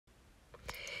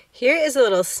Here is a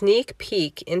little sneak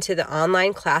peek into the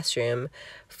online classroom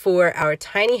for our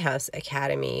Tiny House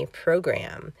Academy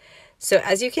program. So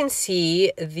as you can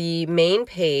see, the main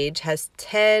page has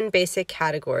 10 basic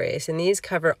categories, and these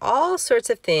cover all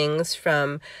sorts of things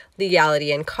from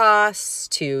legality and costs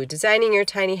to designing your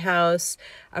tiny house,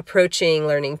 approaching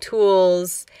learning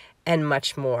tools, and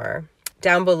much more.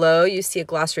 Down below, you see a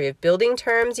glossary of building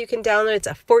terms you can download. It's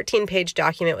a 14-page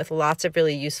document with lots of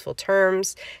really useful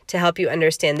terms to help you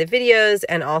understand the videos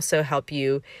and also help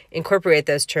you incorporate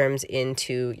those terms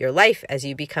into your life as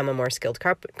you become a more skilled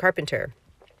carpenter.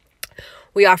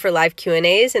 We offer live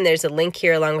Q&As, and there's a link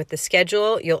here along with the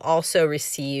schedule. You'll also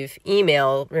receive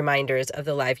email reminders of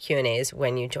the live Q&As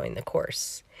when you join the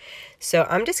course. So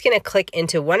I'm just going to click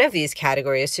into one of these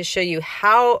categories to show you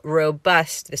how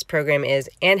robust this program is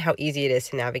and how easy it is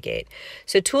to navigate.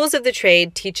 So Tools of the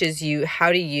Trade teaches you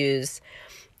how to use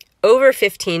over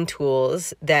 15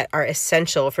 tools that are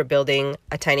essential for building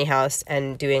a tiny house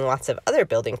and doing lots of other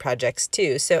building projects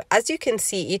too. So as you can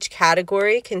see, each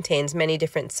category contains many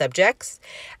different subjects,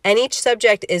 and each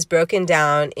subject is broken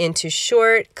down into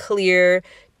short, clear,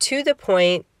 to the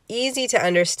point, easy to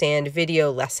understand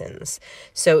video lessons.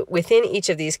 So within each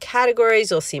of these categories,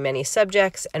 you'll see many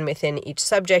subjects, and within each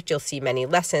subject, you'll see many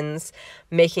lessons,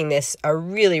 making this a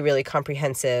really, really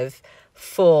comprehensive,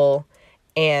 full,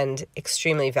 and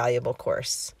extremely valuable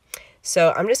course.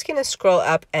 So I'm just going to scroll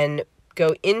up and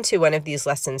go into one of these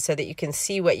lessons so that you can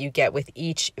see what you get with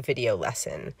each video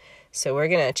lesson. So we're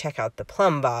going to check out the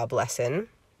plumb bob lesson.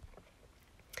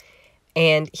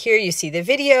 And here you see the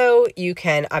video. You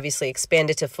can obviously expand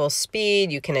it to full speed.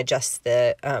 You can adjust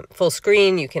the full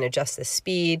screen. You can adjust the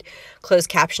speed. Closed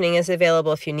captioning is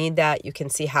available if you need that. You can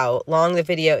see how long the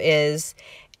video is,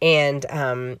 and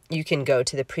you can go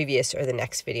to the previous or the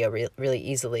next video really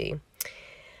easily.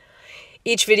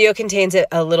 Each video contains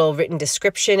a little written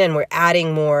description, and we're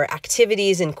adding more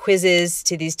activities and quizzes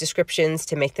to these descriptions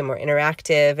to make them more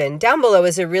interactive. And down below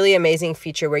is a really amazing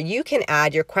feature where you can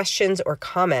add your questions or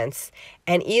comments,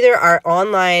 and either our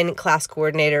online class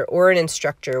coordinator or an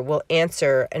instructor will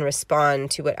answer and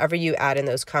respond to whatever you add in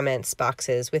those comments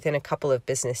boxes within a couple of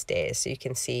business days. So you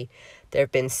can see there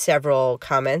have been several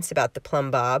comments about the plumb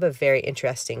bob, a very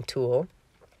interesting tool.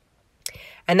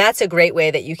 And that's a great way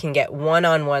that you can get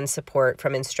one-on-one support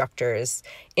from instructors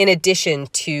in addition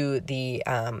to the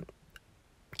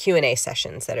Q&A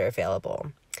sessions that are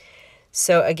available.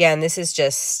 So again, this is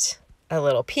just a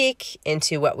little peek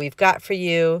into what we've got for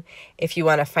you. If you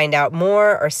want to find out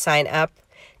more or sign up,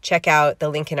 check out the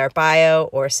link in our bio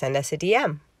or send us a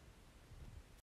DM.